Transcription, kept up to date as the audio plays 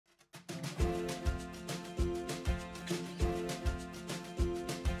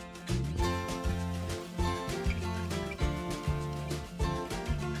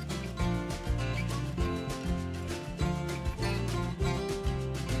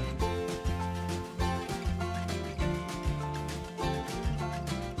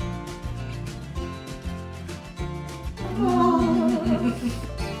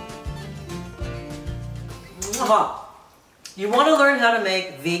You want to learn how to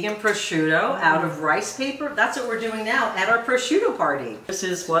make vegan prosciutto out of rice paper? That's what we're doing now at our prosciutto party. This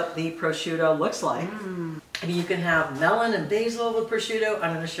is what the prosciutto looks like. You can have melon and basil with prosciutto.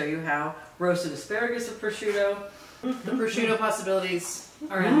 I'm going to show you how roasted asparagus with prosciutto. The prosciutto possibilities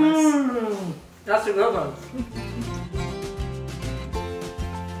are endless. That's a good one.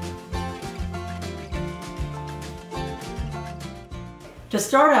 To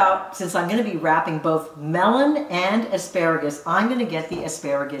start out, since I'm going to be wrapping both melon and asparagus, I'm going to get the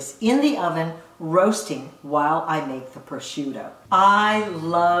asparagus in the oven roasting while I make the prosciutto. I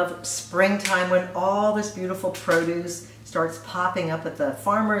love springtime when all this beautiful produce starts popping up at the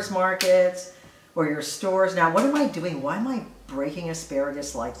farmers markets or your stores. Now, what am I doing? Why am I breaking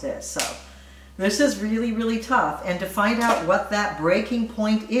asparagus like this? So this is really, really tough. And to find out what that breaking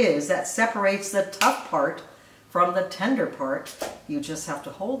point is that separates the tough part from the tender part, you just have to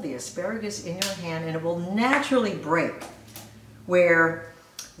hold the asparagus in your hand and it will naturally break where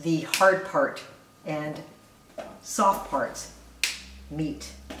the hard part and soft parts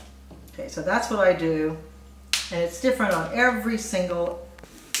meet. Okay, so that's what I do, and it's different on every single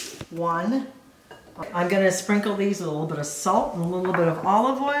one. I'm going to sprinkle these with a little bit of salt and a little bit of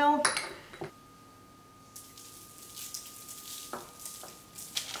olive oil.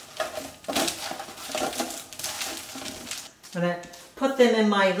 I'm going to put them in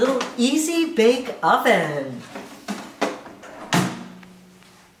my little easy bake oven.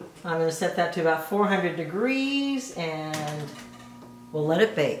 I'm going to set that to about 400 degrees and we'll let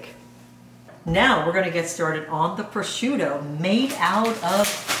it bake. Now we're going to get started on the prosciutto made out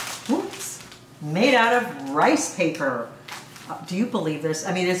of rice paper. Do you believe this?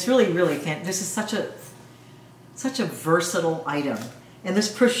 I mean, it's really, really fantastic. This is such a versatile item. And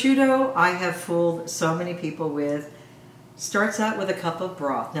this prosciutto I have fooled so many people with. Starts out with a cup of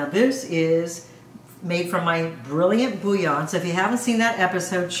broth. Now this is made from my brilliant bouillon. So if you haven't seen that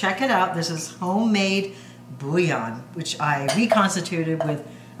episode, check it out. This is homemade bouillon, which I reconstituted with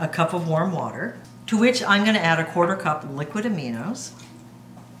a cup of warm water, to which I'm going to add a 1/4 cup liquid aminos,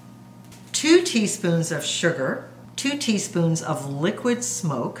 2 teaspoons of sugar, 2 teaspoons of liquid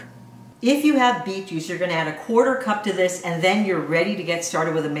smoke. If you have beet juice, you're going to add a 1/4 cup to this, and then you're ready to get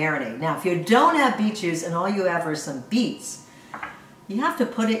started with a marinade. Now, if you don't have beet juice and all you have are some beets, you have to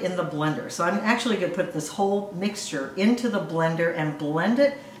put it in the blender. So I'm actually going to put this whole mixture into the blender and blend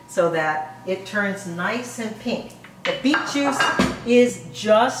it so that it turns nice and pink. The beet juice is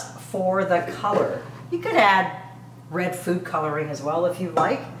just for the color. You could add red food coloring as well if you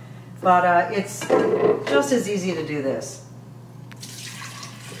like, but it's just as easy to do this.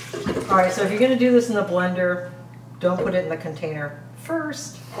 All right, so if you're going to do this in the blender, don't put it in the container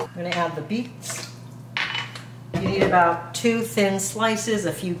first. I'm going to add the beets. You need about 2 thin slices,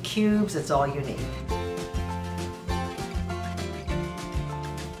 a few cubes, that's all you need.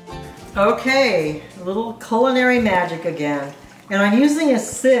 Okay, a little culinary magic again. And I'm using a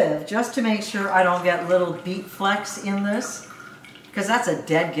sieve just to make sure I don't get little beet flecks in this, because that's a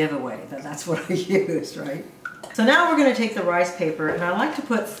dead giveaway. That's what I use, right? So now we're going to take the rice paper, and I like to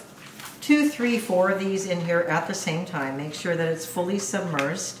put 2, 3, 4 of these in here at the same time. Make sure that it's fully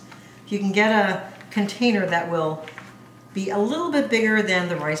submerged. If you can get a container that will be a little bit bigger than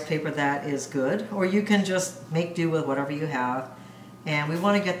the rice paper, that is good. Or you can just make do with whatever you have. And we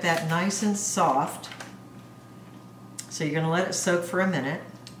want to get that nice and soft. So you're going to let it soak for a minute.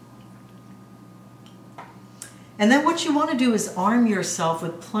 And then what you want to do is arm yourself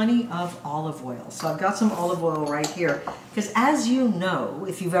with plenty of olive oil. So I've got some olive oil right here, because as you know,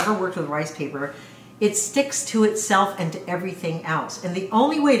 if you've ever worked with rice paper, it sticks to itself and to everything else. And the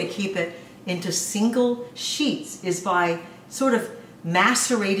only way to keep it into single sheets is by sort of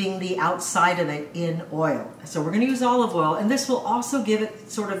macerating the outside of it in oil. So we're going to use olive oil, and this will also give it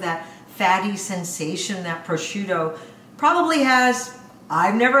sort of that fatty sensation that prosciutto probably has.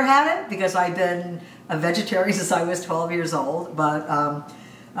 I've never had it because I've been a vegetarian since I was 12 years old, but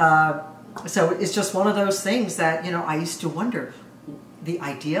so it's just one of those things that, you know, I used to wonder, the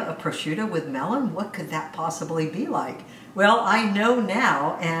idea of prosciutto with melon, what could that possibly be like? Well, I know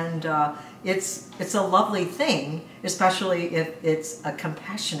now, and it's a lovely thing, especially if it's a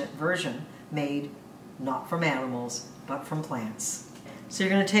compassionate version made not from animals, but from plants. So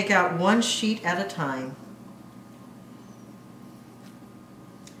you're going to take out 1 sheet at a time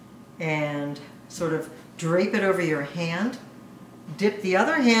and sort of drape it over your hand. Dip the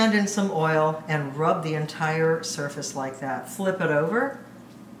other hand in some oil and rub the entire surface like that. Flip it over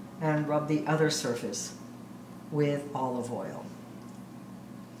and rub the other surface with olive oil.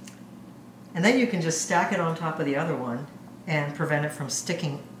 And then you can just stack it on top of the other one and prevent it from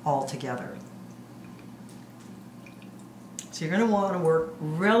sticking all together. So you're going to want to work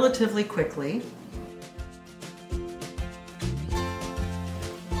relatively quickly.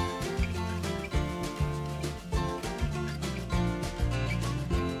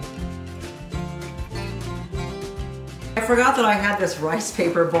 I forgot that I had this rice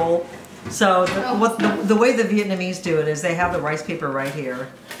paper bowl. So the way the Vietnamese do it is they have the rice paper right here,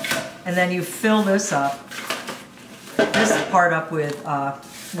 and then you fill this part up with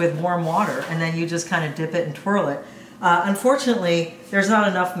warm water, and then you just kind of dip it and twirl it. Unfortunately, there's not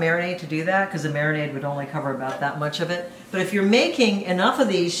enough marinade to do that because the marinade would only cover about that much of it. But if you're making enough of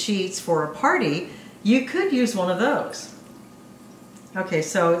these sheets for a party, you could use one of those. Okay,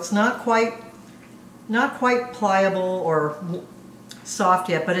 so it's not quite pliable or soft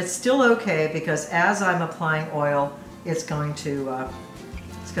yet, but it's still okay because as I'm applying oil, it's going to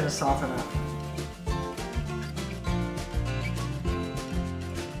soften up.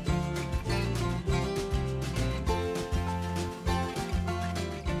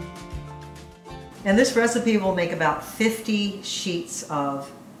 And this recipe will make about 50 sheets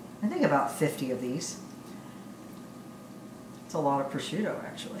of, I think about 50 of these. It's a lot of prosciutto,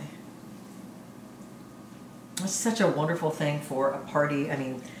 actually. It's such a wonderful thing for a party. I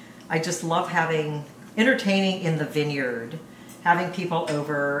mean, I just love entertaining in the vineyard, having people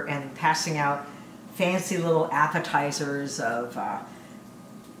over and passing out fancy little appetizers of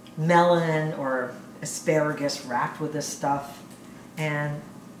melon or asparagus wrapped with this stuff. And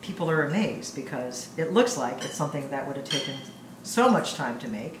people are amazed because it looks like it's something that would have taken so much time to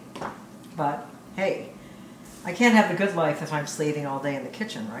make. But hey, I can't have the good life if I'm slaving all day in the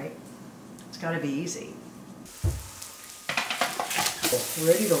kitchen, right? It's got to be easy.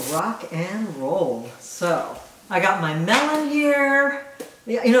 Ready to rock and roll. So I got my melon here.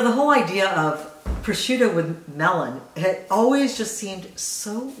 You know, the whole idea of prosciutto with melon, it always just seemed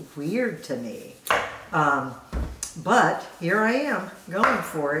so weird to me. But here I am going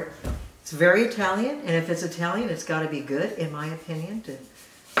for it. It's very Italian, and if it's Italian, it's got to be good, in my opinion, to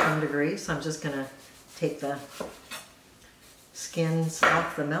some degree. So I'm just going to take the skins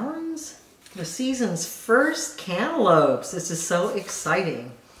off the melons. The season's first cantaloupes. This is so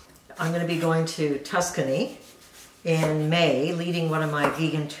exciting. I'm going to be going to Tuscany in May, leading one of my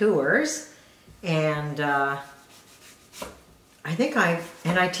vegan tours, and I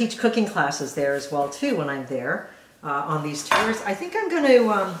teach cooking classes there as well too when I'm there on these tours. I think I'm going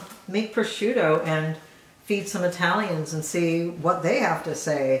to make prosciutto and feed some Italians and see what they have to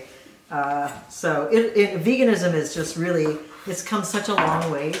say. So veganism is just really, it's come such a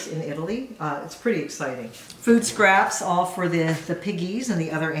long ways in Italy. It's pretty exciting. Food scraps, all for the piggies and the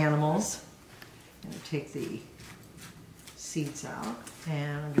other animals. I'm going to take the seeds out,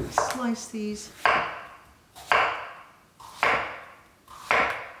 and I'm going to slice these.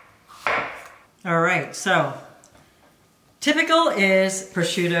 All right, so typical is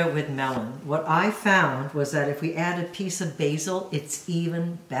prosciutto with melon. What I found was that if we add a piece of basil, it's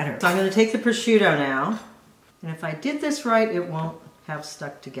even better. So I'm going to take the prosciutto now, and if I did this right, it won't have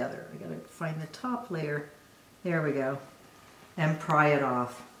stuck together. I got to find the top layer. There we go, and pry it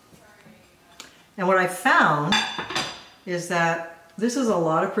off. And what I found is that this is a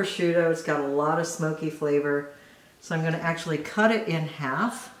lot of prosciutto. It's got a lot of smoky flavor. So I'm going to actually cut it in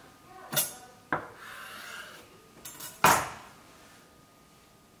half.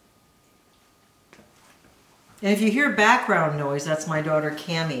 And if you hear background noise, that's my daughter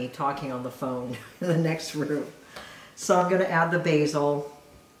Cammie talking on the phone in the next room. So I'm going to add the basil,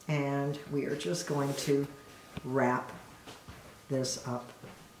 and we are just going to wrap this up.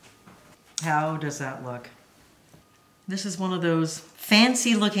 How does that look? This is one of those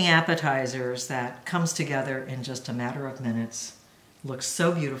fancy looking appetizers that comes together in just a matter of minutes. Looks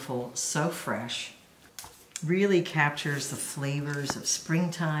so beautiful, so fresh. Really captures the flavors of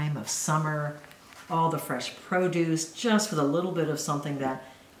springtime, of summer, all the fresh produce, just with a little bit of something that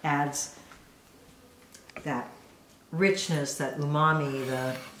adds that richness, that umami,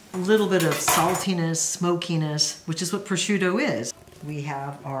 the little bit of saltiness, smokiness, which is what prosciutto is. We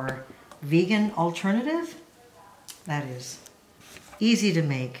have our vegan alternative. That is easy to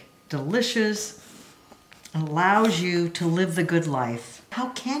make, delicious, and allows you to live the good life. How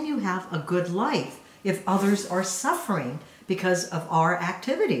can you have a good life if others are suffering because of our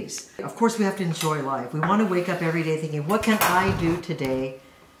activities? Of course, we have to enjoy life. We want to wake up every day thinking, what can I do today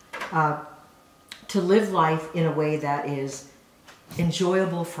to live life in a way that is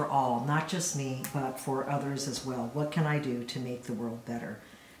enjoyable for all, not just me, but for others as well. What can I do to make the world better?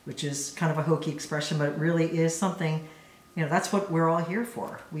 Which is kind of a hokey expression, but it really is something, you know, that's what we're all here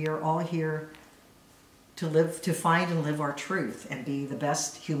for. We are all here to find and live our truth and be the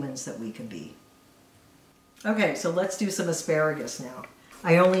best humans that we can be. Okay, so let's do some asparagus now.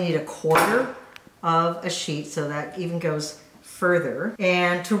 I only need 1/4 of a sheet, so that even goes further.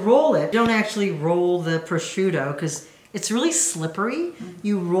 And to roll it, don't actually roll the prosciutto because it's really slippery.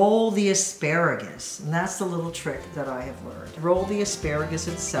 You roll the asparagus, and that's the little trick that I have learned. Roll the asparagus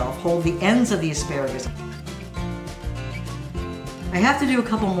itself, hold the ends of the asparagus. I have to do a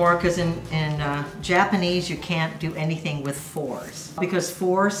couple more because in Japanese you can't do anything with 4s because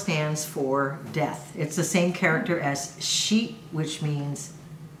 4 stands for death. It's the same character as shi, which means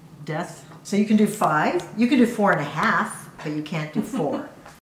death. So you can do 5, you can do 4.5, but you can't do 4.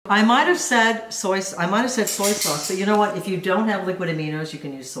 I might have said soy sauce, but you know what? If you don't have liquid aminos, you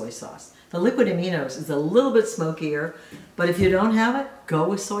can use soy sauce. The liquid aminos is a little bit smokier, but if you don't have it, go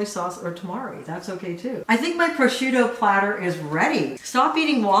with soy sauce or tamari. That's okay too. I think my prosciutto platter is ready. Stop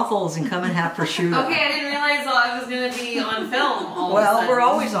eating waffles and come and have prosciutto. Okay, I didn't realize I was going to be on film all Well, of a sudden. we're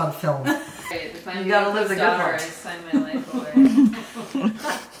always on film. Right, if I'm You gotta live the good daughter, I life. sign my life away.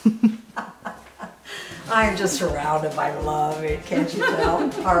 I'm just surrounded by love, can't you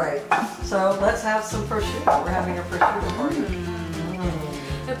tell? All right, so let's have some prosciutto. We're having a prosciutto party.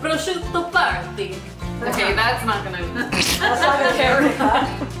 A prosciutto party. Okay, that's not gonna. That's not gonna carry.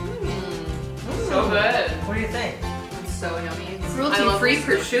 So good. What do you think? It's so yummy. It's Cruelty-free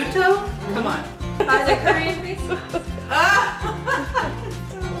prosciutto? Come on. By the Korean face mask.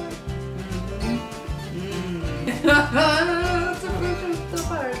 It's a prosciutto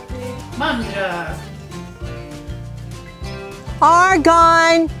party. Mangia.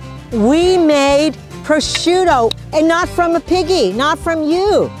 Argon, we made prosciutto, and not from a piggy, not from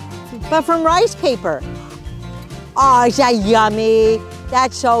you, but from rice paper. Oh, is that yummy?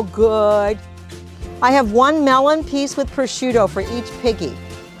 That's so good. I have 1 melon piece with prosciutto for each piggy.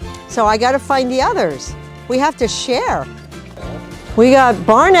 So I gotta find the others. We have to share. We got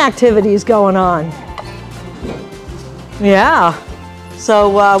barn activities going on. Yeah. So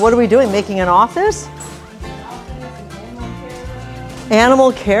what are we doing, making an office?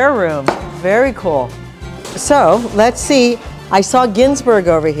 Animal care room, very cool. So let's see, I saw Ginsberg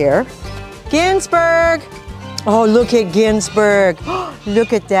over here. Ginsberg! Oh, look at Ginsberg.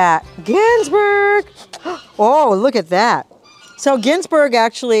 Look at that, Ginsberg! Oh, look at that. So Ginsberg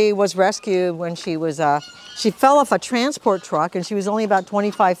actually was rescued when she was, she fell off a transport truck and she was only about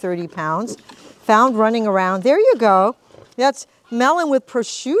 25, 30 pounds. Found running around, there you go. That's melon with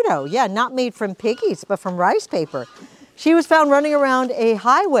prosciutto. Yeah, not made from piggies, but from rice paper. She was found running around a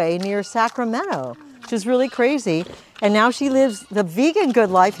highway near Sacramento, which is really crazy. And now she lives the vegan good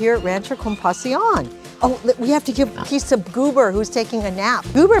life here at Rancho Compasión. Oh, we have to give a piece to Goober, who's taking a nap.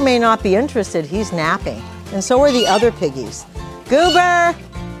 Goober may not be interested, he's napping. And so are the other piggies. Goober!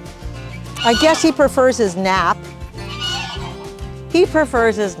 I guess he prefers his nap. He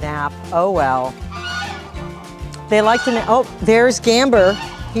prefers his nap, oh well. They like to, oh, there's Gamber.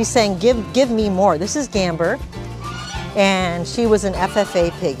 He's saying, give me more. This is Gamber. And she was an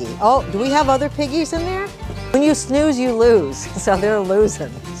FFA piggy. Oh, do we have other piggies in there? When you snooze, you lose. So they're losing.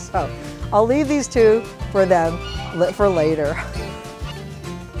 So I'll leave these 2 for them for later.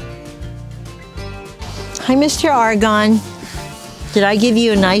 Hi, Mr. Argon. Did I give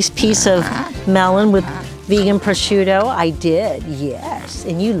you a nice piece of melon with vegan prosciutto? I did, yes.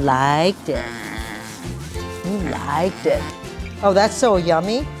 And you liked it. You liked it. Oh, that's so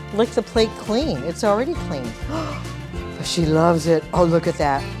yummy. Lick the plate clean. It's already clean. She loves it. Oh, look at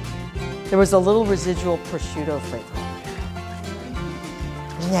that. There was a little residual prosciutto flavor.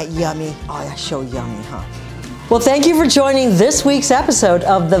 Isn't that yummy? Oh, that's so yummy, huh? Well, thank you for joining this week's episode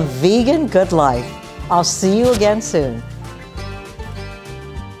of The Vegan Good Life. I'll see you again soon.